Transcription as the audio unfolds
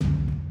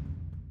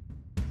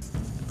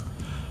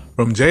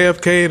From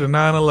JFK to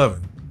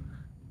 9/11,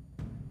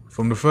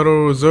 from the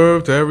Federal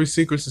Reserve to every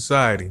secret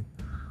society,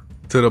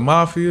 to the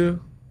mafia,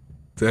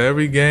 to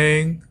every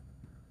gang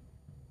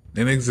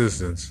in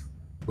existence.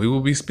 We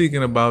will be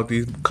speaking about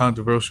these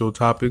controversial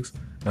topics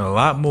and a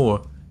lot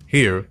more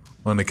here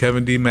on the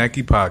Kevin D.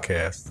 Mackey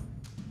Podcast,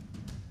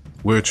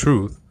 where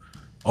truth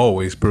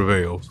always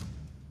prevails.